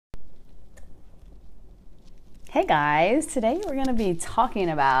Hey guys, today we're going to be talking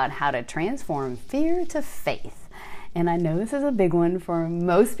about how to transform fear to faith. And I know this is a big one for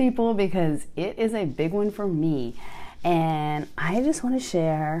most people because it is a big one for me. And I just want to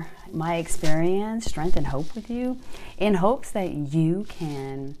share my experience, strength, and hope with you in hopes that you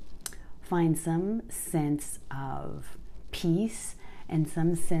can find some sense of peace and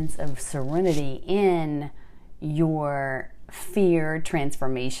some sense of serenity in your fear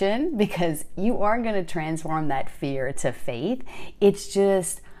transformation, because you are going to transform that fear to faith. It's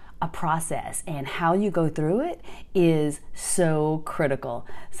just a process, and how you go through it is so critical.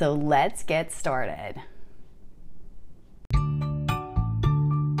 So let's get started.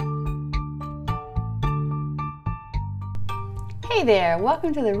 Hey there,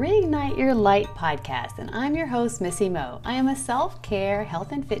 welcome to the Reignite Your Light podcast, and I'm your host, Missy Mo. I am a self-care,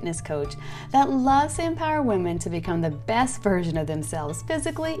 health and fitness coach that loves to empower women to become the best version of themselves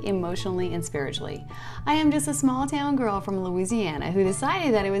physically, emotionally, and spiritually. I am just a small town girl from Louisiana who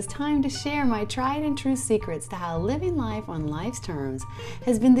decided that it was time to share my tried and true secrets to how living life on life's terms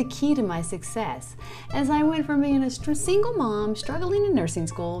has been the key to my success. As I went from being a single mom, struggling in nursing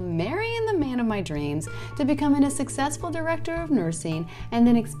school, marrying the man of my dreams, to becoming a successful director of nursing, and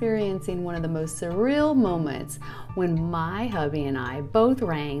then experiencing one of the most surreal moments when my hubby and I both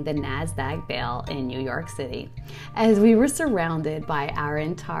rang the NASDAQ bell in New York City as we were surrounded by our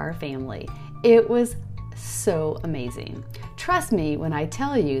entire family. It was so amazing. Trust me when I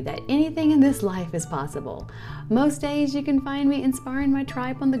tell you that anything in this life is possible. Most days you can find me inspiring my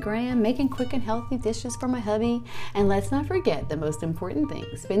tribe on the gram, making quick and healthy dishes for my hubby, and let's not forget the most important thing,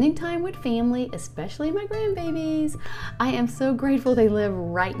 spending time with family, especially my grandbabies. I am so grateful they live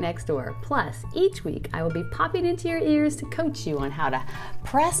right next door. Plus, each week I will be popping into your ears to coach you on how to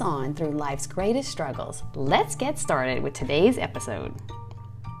press on through life's greatest struggles. Let's get started with today's episode.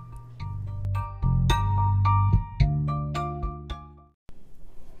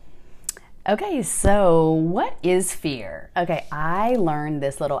 Okay, so what is fear? Okay, I learned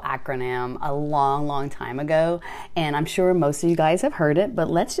this little acronym a long time ago, and I'm sure most of you guys have heard it, but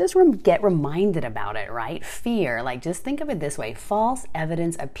let's just get reminded about it, right? Fear, like just think of it this way, false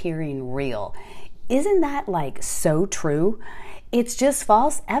evidence appearing real. Isn't that like so true? It's just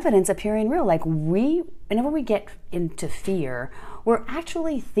false evidence appearing real. Like whenever we get into fear, we're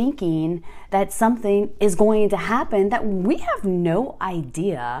actually thinking that something is going to happen that we have no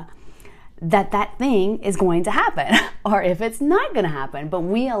idea that thing is going to happen, or if it's not going to happen. But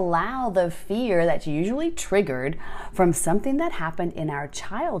we allow the fear that's usually triggered from something that happened in our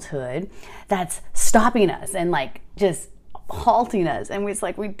childhood that's stopping us and like just halting us. And it's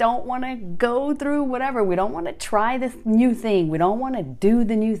like we don't want to go through whatever. We don't want to try this new thing. We don't want to do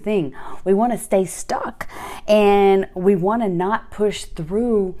the new thing. We want to stay stuck, and we want to not push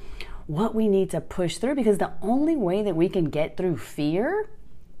through what we need to push through, because the only way that we can get through fear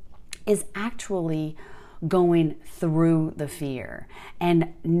is actually going through the fear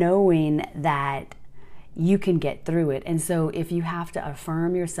and knowing that you can get through it. And so if you have to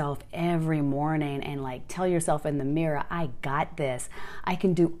affirm yourself every morning and like tell yourself in the mirror, I got this, I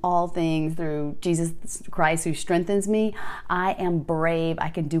can do all things through Jesus Christ who strengthens me, I am brave, I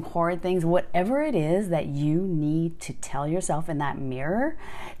can do hard things, whatever it is that you need to tell yourself in that mirror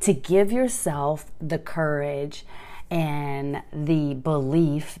to give yourself the courage and the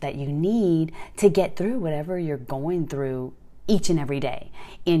belief that you need to get through whatever you're going through each and every day,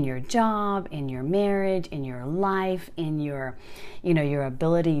 in your job, in your marriage, in your life, in your, your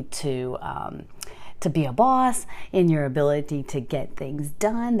ability to be a boss, in your ability to get things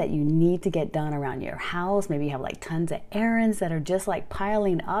done that you need to get done around your house. Maybe you have like tons of errands that are just like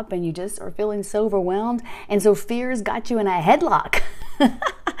piling up and you just are feeling so overwhelmed. And so fear's got you in a headlock.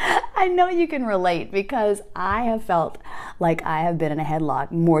 I know you can relate, because I have felt like I have been in a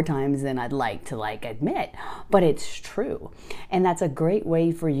headlock more times than I'd like to admit, but it's true. And that's a great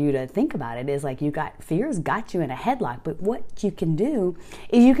way for you to think about it, is like fear's got you in a headlock, but what you can do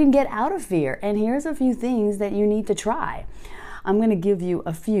is you can get out of fear. And here's a few things that you need to try. I'm going to give you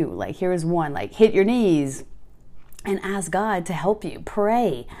a few. Like here's one, like hit your knees and ask God to help you.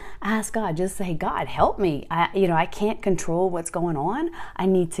 Pray. Ask God. Just say, God, help me. I can't control what's going on. I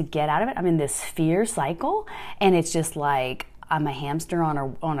need to get out of it. I'm in this fear cycle, and it's just like I'm a hamster on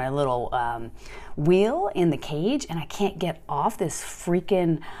a little wheel in the cage, and I can't get off this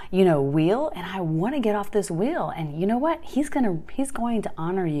freaking wheel, and I want to get off this wheel. And you know what? He's going to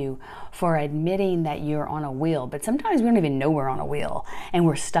honor you for admitting that you're on a wheel. But sometimes we don't even know we're on a wheel and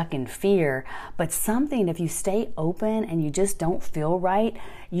we're stuck in fear. But if you stay open and you just don't feel right,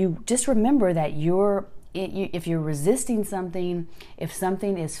 you just remember that you're if you're resisting something,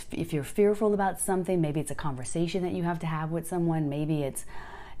 if you're fearful about something, maybe it's a conversation that you have to have with someone, maybe it's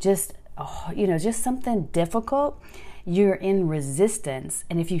just, just something difficult, you're in resistance.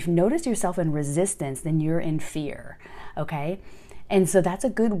 And if you've noticed yourself in resistance, then you're in fear, okay? And so that's a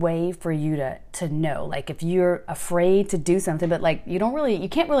good way for you to know, like if you're afraid to do something, but like you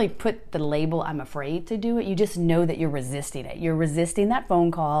can't really put the label, I'm afraid to do it. You just know that you're resisting it. You're resisting that phone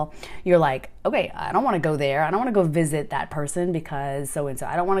call. You're like, okay, I don't want to go there. I don't want to go visit that person because so-and-so.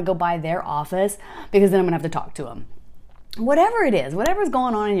 I don't want to go by their office because then I'm going to have to talk to them. Whatever it is, whatever's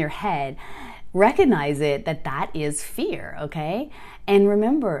going on in your head, recognize that is fear, okay? And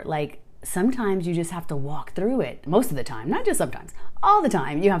remember, like, sometimes you just have to walk through it. Most of the time, not just sometimes, all the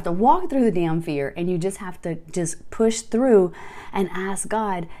time. You have to walk through the damn fear, and you just have to just push through and ask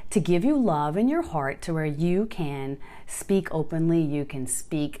God to give you love in your heart to where you can speak openly, you can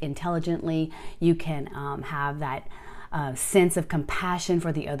speak intelligently, you can have that sense of compassion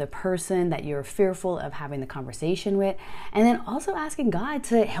for the other person that you're fearful of having the conversation with, and then also asking God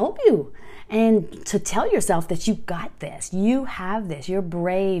to help you and to tell yourself that you got this, you have this, you're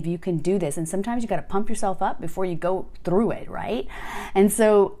brave, you can do this. And sometimes you got to pump yourself up before you go through it, right? And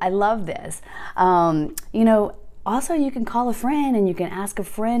so I love this. Also, you can call a friend and you can ask a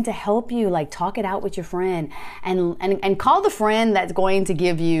friend to help you, like talk it out with your friend, and call the friend that's going to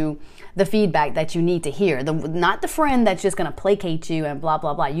give you the feedback that you need to hear. Not the friend that's just going to placate you and blah,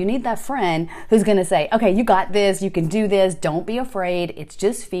 blah, blah. You need that friend who's going to say, okay, you got this, you can do this, don't be afraid, it's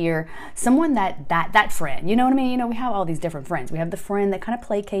just fear. Someone that friend, you know what I mean? We have all these different friends. We have the friend that kind of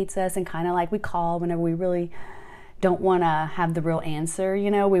placates us and kind of like we call whenever we really don't want to have the real answer.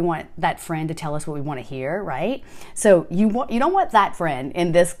 We want that friend to tell us what we want to hear, right? So you don't want that friend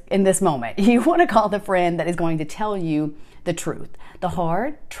in this moment. You want to call the friend that is going to tell you the truth, the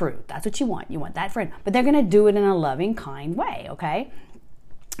hard truth. That's what you want. You want that friend, but they're going to do it in a loving, kind way, okay?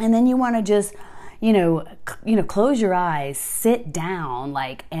 And then you want to just close your eyes, sit down,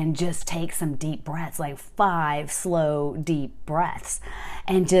 and just take some deep breaths, like 5 slow, deep breaths,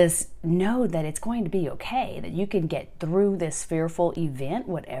 and just know that it's going to be okay, that you can get through this fearful event,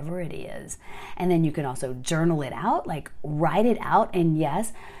 whatever it is. And then you can also journal it out, like write it out, and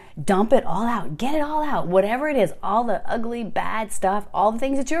yes, dump it all out, get it all out, whatever it is, all the ugly, bad stuff, all the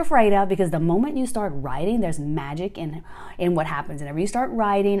things that you're afraid of, because the moment you start writing, there's magic in what happens. Whenever you start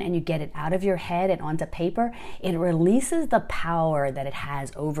writing and you get it out of your head and onto paper, it releases the power that it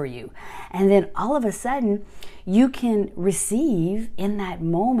has over you. And then all of a sudden, you can receive in that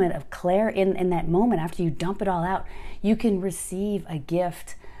moment of clarity, in that moment after you dump it all out, you can receive a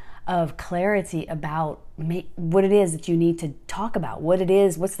gift of clarity about what it is that you need to talk about, what it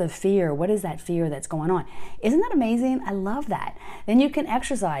is, what's the fear, what is that fear that's going on. Isn't that amazing? I love that. Then you can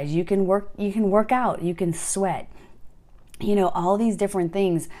exercise, you can work out, you can sweat, all these different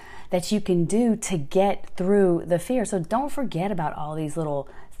things that you can do to get through the fear. So don't forget about all these little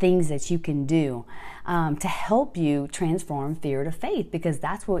things that you can do to help you transform fear to faith, because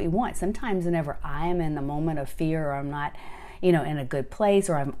that's what we want. Sometimes whenever I am in the moment of fear, or I'm not in a good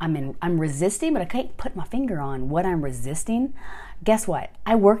place, or I'm resisting, but I can't put my finger on what I'm resisting. Guess what?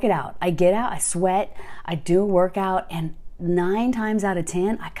 I work it out. I get out, I sweat, I do a workout, and 9 times out of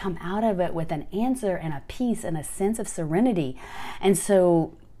 10, I come out of it with an answer and a peace and a sense of serenity. And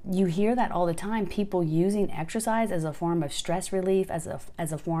so you hear that all the time, people using exercise as a form of stress relief, as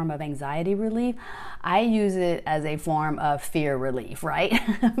a form of anxiety relief. I use it as a form of fear relief, right?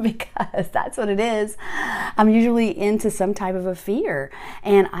 Because that's what it is. I'm usually into some type of a fear,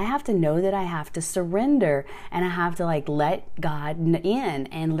 and I have to know that I have to surrender, and I have to let God in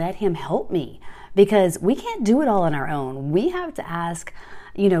and let Him help me, because we can't do it all on our own. We have to ask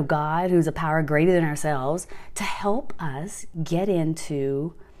God, who's a power greater than ourselves, to help us get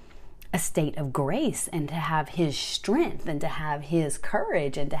into a state of grace, and to have His strength, and to have His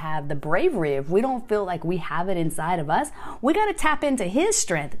courage, and to have the bravery. If we don't feel like we have it inside of us, we got to tap into His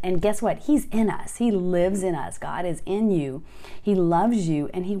strength. And guess what? He's in us. He lives in us. God is in you. He loves you,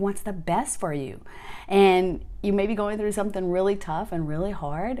 and He wants the best for you. And you may be going through something really tough and really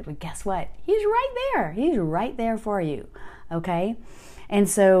hard, but guess what? He's right there. He's right there for you. Okay? And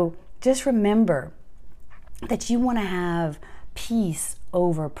so just remember that you want to have peace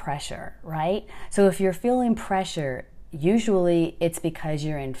over pressure, right? So if you're feeling pressure, usually it's because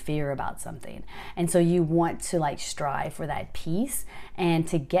you're in fear about something. And so you want to like strive for that peace. And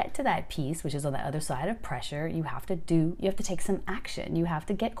to get to that peace, which is on the other side of pressure, you have to take some action. You have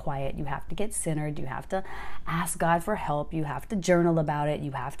to get quiet. You have to get centered. You have to ask God for help. You have to journal about it.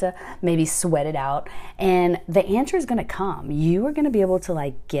 You have to maybe sweat it out. And the answer is going to come. You are going to be able to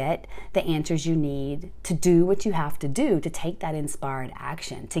like get the answers you need to do what you have to do to take that inspired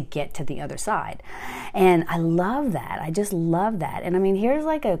action to get to the other side. And I love that. I just love that. And I mean, here's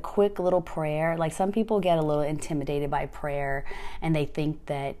like a quick little prayer. Like some people get a little intimidated by prayer and they think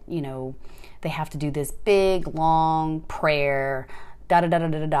that, you know, they have to do this big, long prayer, da da da da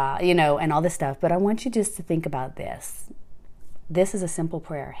da da, you know, and all this stuff. But I want you just to think about this. This is a simple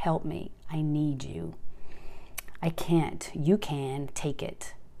prayer. Help me. I need you. I can't. You can. Take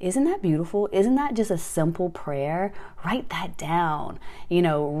it. Isn't that beautiful? Isn't that just a simple prayer? Write that down. You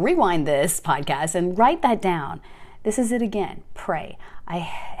know, rewind this podcast and write that down. This is it again. Pray.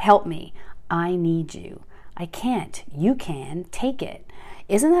 Help me. I need you. I can't. You can. Take it.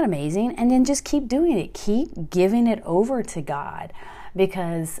 Isn't that amazing? And then just keep doing it. Keep giving it over to God,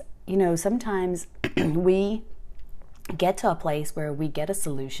 because, you know, sometimes we get to a place where we get a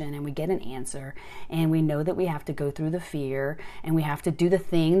solution and we get an answer and we know that we have to go through the fear and we have to do the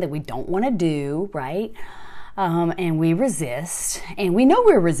thing that we don't want to do, right? And we resist, and we know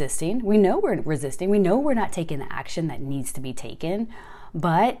we're resisting. We know we're not taking the action that needs to be taken,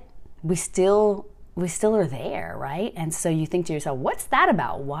 but we still are there, right? And so you think to yourself, what's that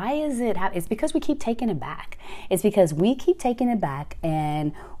about? Why is it it's because we keep taking it back. It's because we keep taking it back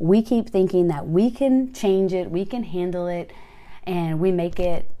and we keep thinking that we can change it, we can handle it, and we make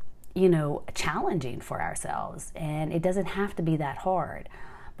it, you know, challenging for ourselves. And it doesn't have to be that hard,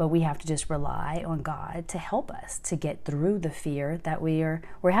 but we have to just rely on God to help us to get through the fear that we're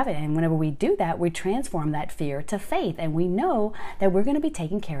having. And whenever we do that, we transform that fear to faith, and we know that we're going to be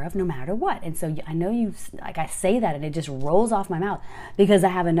taken care of no matter what. And so I know I say that and it just rolls off my mouth because I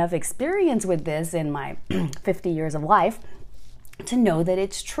have enough experience with this in my 50 years of life to know that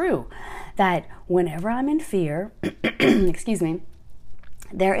it's true, that whenever I'm in fear, excuse me,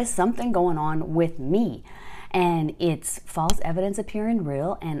 there is something going on with me. And it's false evidence appearing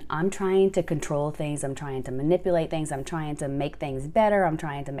real, and I'm trying to control things, I'm trying to manipulate things, I'm trying to make things better, I'm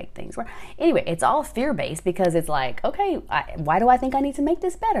trying to make things work. Anyway, it's all fear-based because it's like, okay, why do I think I need to make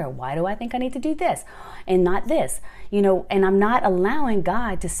this better? Why do I think I need to do this and not this? You know, and I'm not allowing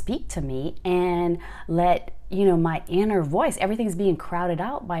God to speak to me and let, you know, my inner voice, everything's being crowded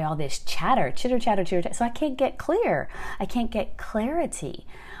out by all this chitter, chatter. So I can't get clear. I can't get clarity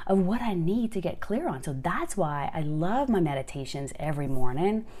of what I need to get clear on. So that's why I love my meditations every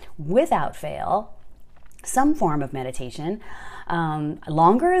morning without fail. Some form of meditation.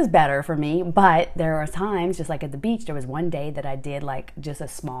 Longer is better for me, but there are times, just like at the beach, there was one day that I did like just a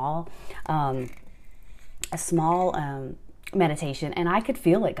small meditation, and I could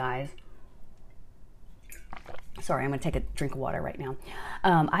feel it, guys. Sorry, I'm going to take a drink of water right now.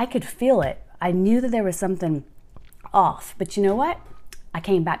 I could feel it. I knew that there was something off, but you know what? I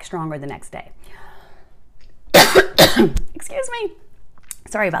came back stronger the next day. Excuse me.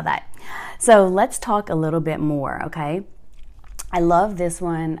 Sorry about that. So let's talk a little bit more, okay? I love this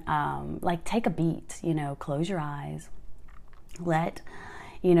one. Like, take a beat, you know, close your eyes. Let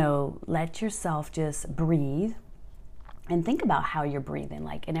yourself just breathe. And think about how you're breathing.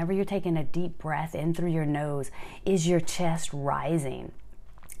 Like, whenever you're taking a deep breath in through your nose, is your chest rising?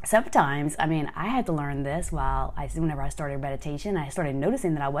 Sometimes, I mean, I had to learn this whenever I started meditation, I started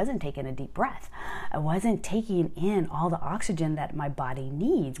noticing that I wasn't taking a deep breath. I wasn't taking in all the oxygen that my body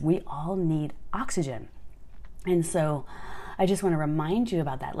needs. We all need oxygen. And so I just want to remind you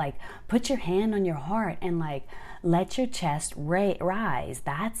about that. Like, put your hand on your heart and like, let your chest rise.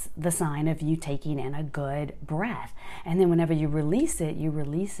 That's the sign of you taking in a good breath. And then whenever you release it, you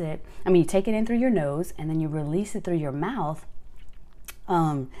take it in through your nose and then you release it through your mouth.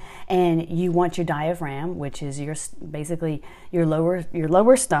 And you want your diaphragm, which is basically your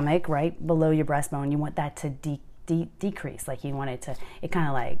lower stomach, right below your breastbone. You want that to decrease. Like, you want it kind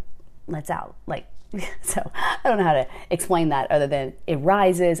of like lets out, like, so I don't know how to explain that other than it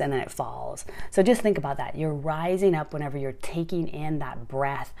rises and then it falls. So just think about that. You're rising up whenever you're taking in that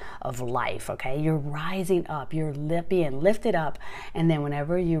breath of life, okay? You're rising up, you're being lifted up, and then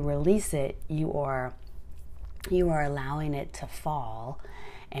whenever you release it, you are allowing it to fall,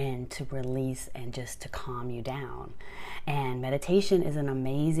 and to release and just to calm you down. And meditation is an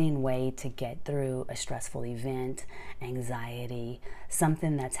amazing way to get through a stressful event, anxiety,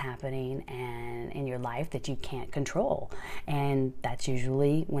 something that's happening and in your life that you can't control. And that's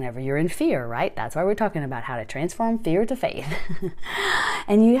usually whenever you're in fear, right? That's why we're talking about how to transform fear to faith.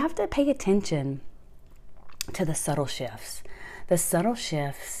 And you have to pay attention to the subtle shifts. The subtle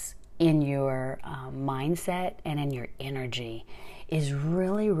shifts in your mindset and in your energy is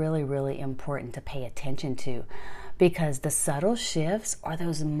really, really, really important to pay attention to, because the subtle shifts are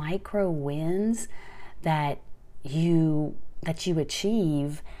those micro wins that you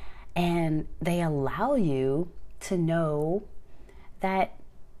achieve, and they allow you to know that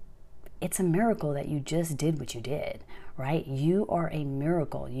it's a miracle that you just did what you did, right? You are a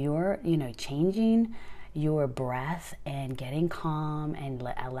miracle. You're, changing your breath and getting calm and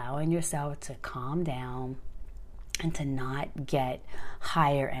allowing yourself to calm down and to not get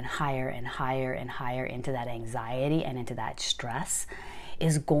higher and higher and higher and higher into that anxiety and into that stress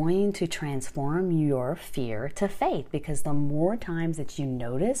is going to transform your fear to faith. Because the more times that you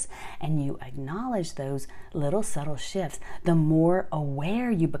notice and you acknowledge those little subtle shifts, the more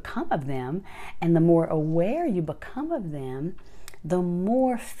aware you become of them. And the more aware you become of them, the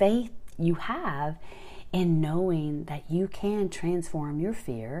more faith you have in knowing that you can transform your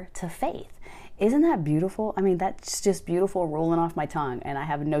fear to faith. Isn't that beautiful? I mean, that's just beautiful, rolling off my tongue, and I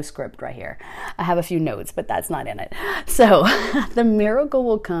have no script right here. I have a few notes, but that's not in it. So the miracle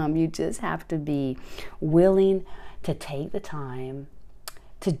will come. You just have to be willing to take the time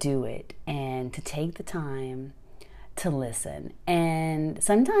to do it and to take the time to listen. And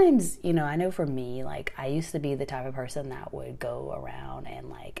sometimes, I know for me, like, I used to be the type of person that would go around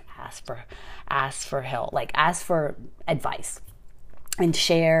and like ask for help, like ask for advice and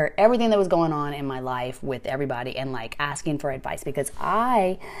share everything that was going on in my life with everybody, and like asking for advice because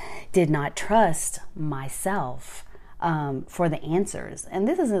I did not trust myself for the answers. And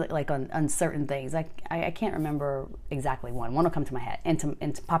this is like on certain things. I can't remember exactly one. One will come to my head and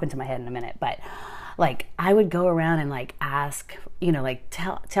to pop into my head in a minute. But like I would go around and like ask, like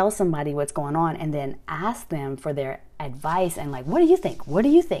tell somebody what's going on and then ask them for their advice and like, what do you think? What do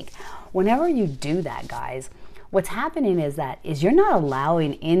you think? Whenever you do that, guys, what's happening is you're not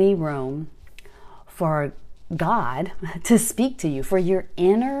allowing any room for God to speak to you, for your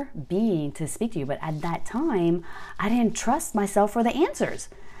inner being to speak to you. But at that time, I didn't trust myself for the answers.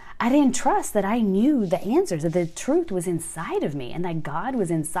 I didn't trust that I knew the answers, that the truth was inside of me and that God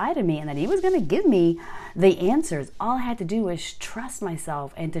was inside of me and that He was going to give me the answers. All I had to do was trust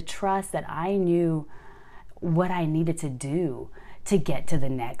myself and to trust that I knew what I needed to do to get to the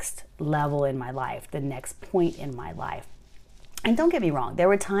next level in my life, the next point in my life. And don't get me wrong, there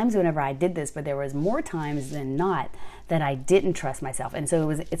were times whenever I did this, but there was more times than not that I didn't trust myself. And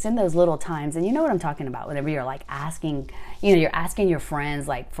so it's in those little times, and you know what I'm talking about, whenever you're like asking, you're asking your friends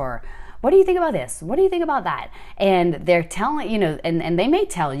like for, what do you think about this? What do you think about that? And they're telling, and they may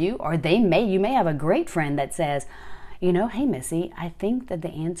tell you, or you may have a great friend that says, hey Missy, I think that the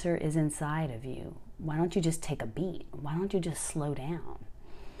answer is inside of you. Why don't you just take a beat? Why don't you just slow down?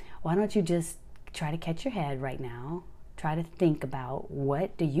 Why don't you just try to catch your head right now? Try to think about,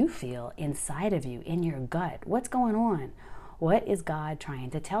 what do you feel inside of you, in your gut? What's going on? What is God trying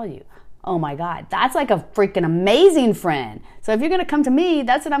to tell you? Oh my God, that's like a freaking amazing friend. So if you're going to come to me,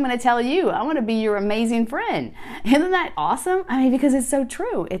 that's what I'm going to tell you. I want to be your amazing friend. Isn't that awesome? I mean, because it's so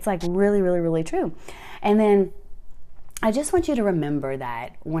true. It's like really, really, really true. And then I just want you to remember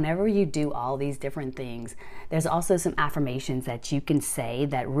that whenever you do all these different things, there's also some affirmations that you can say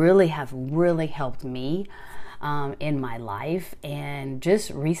that really have really helped me in my life. And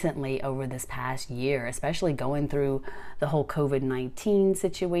just recently over this past year, especially going through the whole COVID-19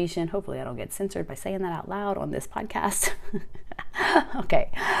 situation. Hopefully I don't get censored by saying that out loud on this podcast.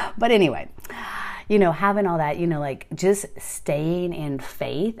 Okay. But anyway, having all that, like just staying in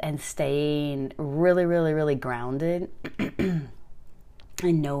faith and staying really, really, really grounded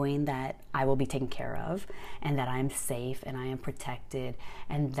and knowing that I will be taken care of and that I'm safe and I am protected.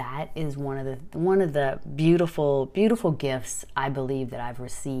 And that is one of the beautiful, beautiful gifts I believe that I've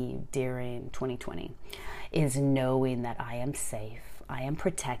received during 2020 is knowing that I am safe, I am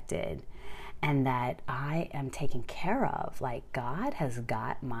protected, and that I am taken care of. Like God has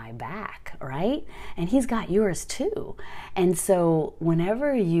got my back, right? And He's got yours too. And so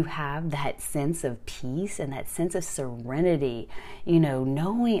whenever you have that sense of peace and that sense of serenity,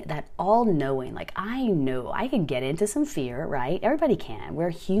 knowing that, all knowing, like I know I can get into some fear, right? Everybody can.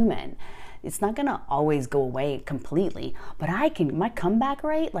 We're human. It's not going to always go away completely, but my comeback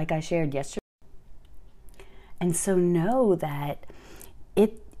rate, like I shared yesterday. And so know that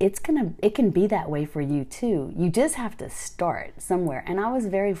it can be that way for you too. You just have to start somewhere. And I was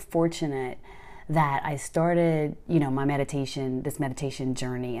very fortunate that I started, my this meditation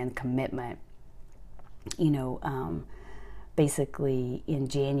journey and commitment, basically in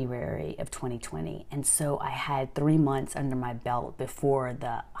January of 2020. And so I had 3 months under my belt before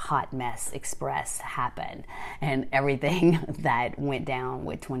the hot mess express happened and everything that went down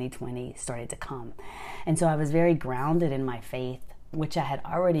with 2020 started to come. And so I was very grounded in my faith, which I had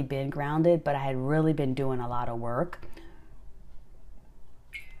already been grounded, but I had really been doing a lot of work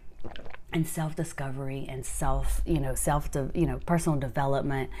and self-discovery and personal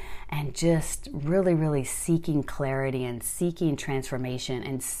development, and just really, really seeking clarity and seeking transformation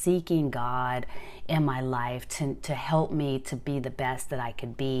and seeking God in my life to help me to be the best that I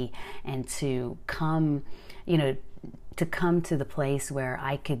could be, and to come to the place where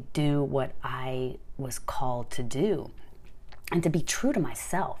I could do what I was called to do. And to be true to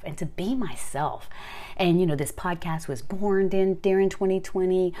myself and to be myself. And, this podcast was born during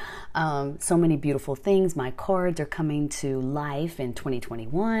 2020. So many beautiful things. My cards are coming to life in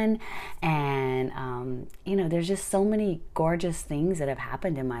 2021. And, there's just so many gorgeous things that have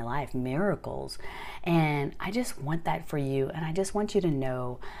happened in my life, miracles. And I just want that for you. And I just want you to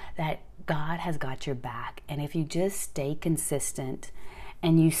know that God has got your back. And if you just stay consistent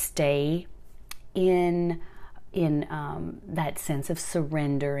and you stay in that sense of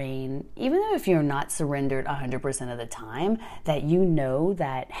surrendering, even though if you're not surrendered 100% of the time, that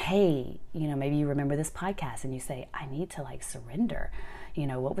that, hey, maybe you remember this podcast and you say, I need to surrender.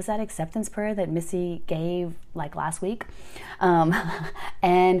 What was that acceptance prayer that Missy gave last week?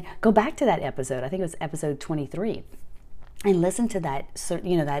 And go back to that episode. I think it was episode 23. And listen to that,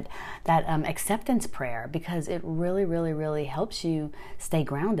 that acceptance prayer, because it really, really, really helps you stay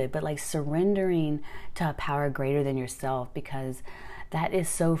grounded. But surrendering to a power greater than yourself, because that is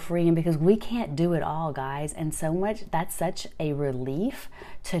so freeing. Because we can't do it all, guys, and that's such a relief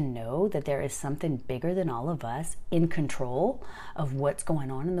to know that there is something bigger than all of us in control of what's going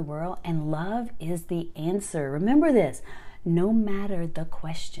on in the world. And love is the answer. Remember this, no matter the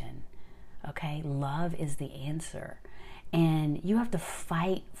question. Okay, love is the answer. And you have to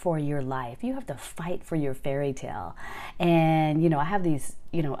fight for your life. You have to fight for your fairy tale. And, I have these,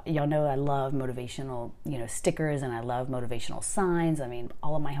 y'all know I love motivational, stickers, and I love motivational signs. I mean,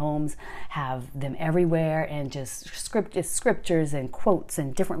 all of my homes have them everywhere, and just scriptures and quotes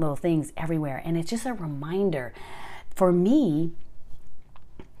and different little things everywhere. And it's just a reminder for me,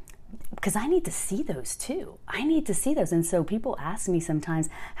 because I need to see those too. I need to see those. And so people ask me sometimes,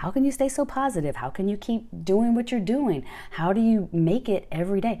 how can you stay so positive? How can you keep doing what you're doing? How do you make it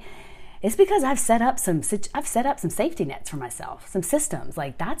every day? It's because I've set up some safety nets for myself, some systems.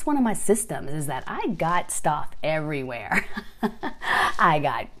 That's one of my systems, is that I got stuff everywhere. I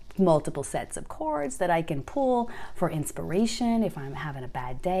got multiple sets of cords that I can pull for inspiration if I'm having a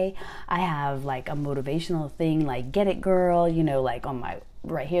bad day. I have a motivational thing, get it girl, on my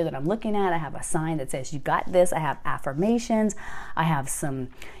right here that I'm looking at. I have a sign that says you got this. I have affirmations. I have some,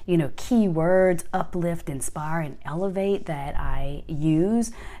 key words, uplift, inspire, and elevate, that I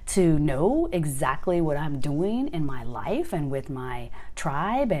use to know exactly what I'm doing in my life and with my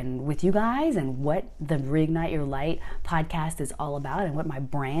tribe and with you guys, and what the Reignite Your Light podcast is all about and what my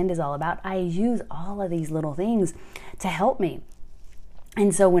brand is all about. I use all of these little things to help me.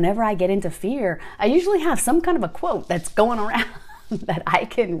 And so whenever I get into fear, I usually have some kind of a quote that's going around that I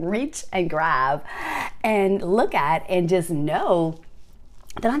can reach and grab and look at and just know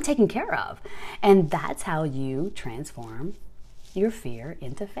that I'm taken care of. And that's how you transform your fear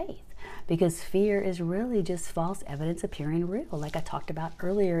into faith. Because fear is really just false evidence appearing real, like I talked about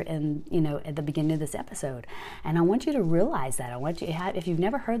earlier in, at the beginning of this episode. And I want you to realize that. I want you, if you've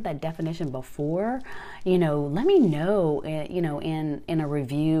never heard that definition before, let me know, in a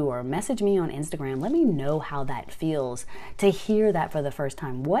review, or message me on Instagram. Let me know how that feels to hear that for the first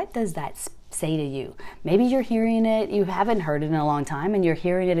time. What does that say to you? Maybe you're hearing it, you haven't heard it in a long time, and you're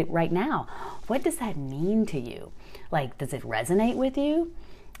hearing it right now. What does that mean to you? Does it resonate with you?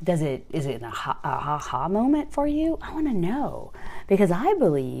 Is it an aha moment for you? I want to know, because I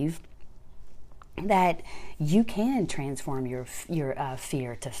believe that you can transform your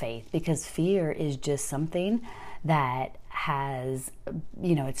fear to faith, because fear is just something that has,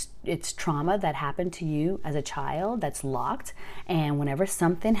 it's trauma that happened to you as a child that's locked. And whenever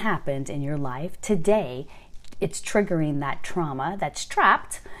something happens in your life today, it's triggering that trauma that's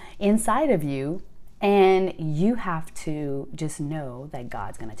trapped inside of you. And you have to just know that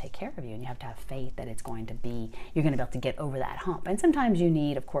God's going to take care of you, and you have to have faith that you're going to be able to get over that hump. And sometimes you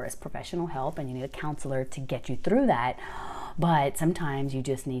need, of course, professional help, and you need a counselor to get you through that. But sometimes you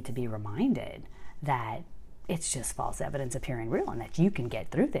just need to be reminded that it's just false evidence appearing real and that you can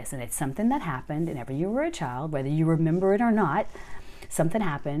get through this. And it's something that happened whenever you were a child, whether you remember it or not. Something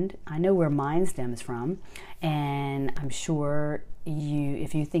happened. I know where mine stems from, and I'm sure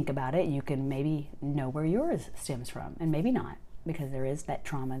if you think about it, you can maybe know where yours stems from, and maybe not, because there is that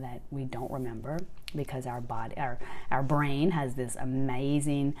trauma that we don't remember, because our body, our brain has this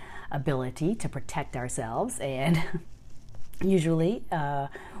amazing ability to protect ourselves, and usually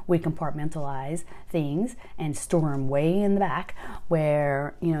we compartmentalize things and store them way in the back,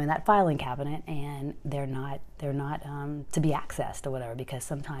 where, you know, in that filing cabinet, and they're not to be accessed or whatever, because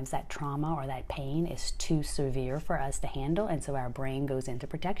sometimes that trauma or that pain is too severe for us to handle, and so our brain goes into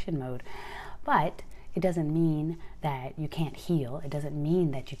protection mode. But it doesn't mean that you can't heal. It doesn't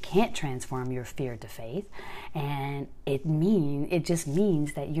mean that you can't transform your fear to faith. And it just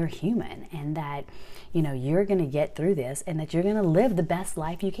means that you're human, and that, you know, you're going to get through this, and that you're going to live the best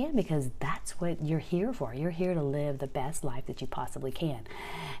life you can, because that's what you're here for. You're here to live the best life that you possibly can.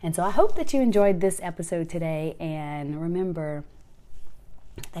 And so I hope that you enjoyed this episode today, and remember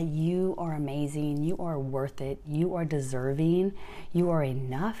that you are amazing, you are worth it, you are deserving, you are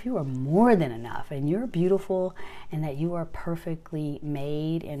enough, you are more than enough, and you're beautiful, and that you are perfectly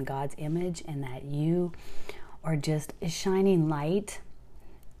made in God's image, and that you are just a shining light,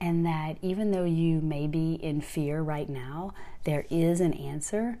 and that even though you may be in fear right now, there is an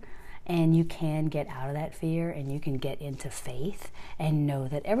answer, and you can get out of that fear, and you can get into faith and know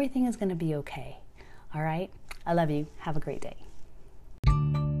that everything is going to be okay. All right? I love you. Have a great day.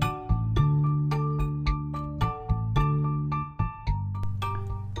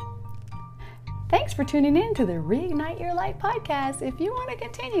 Thanks for tuning in to the Reignite Your Light podcast. If you want to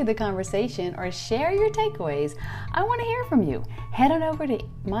continue the conversation or share your takeaways, I want to hear from you. Head on over to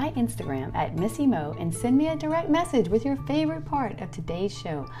my Instagram at Missy Mo and send me a direct message with your favorite part of today's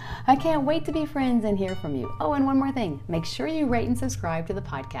show. I can't wait to be friends and hear from you. Oh, and one more thing. Make sure you rate and subscribe to the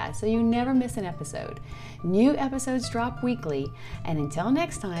podcast so you never miss an episode. New episodes drop weekly. And until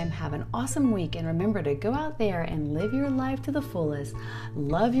next time, have an awesome week, and remember to go out there and live your life to the fullest.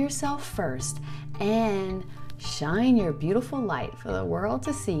 Love yourself first, and shine your beautiful light for the world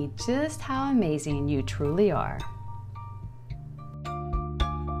to see just how amazing you truly are.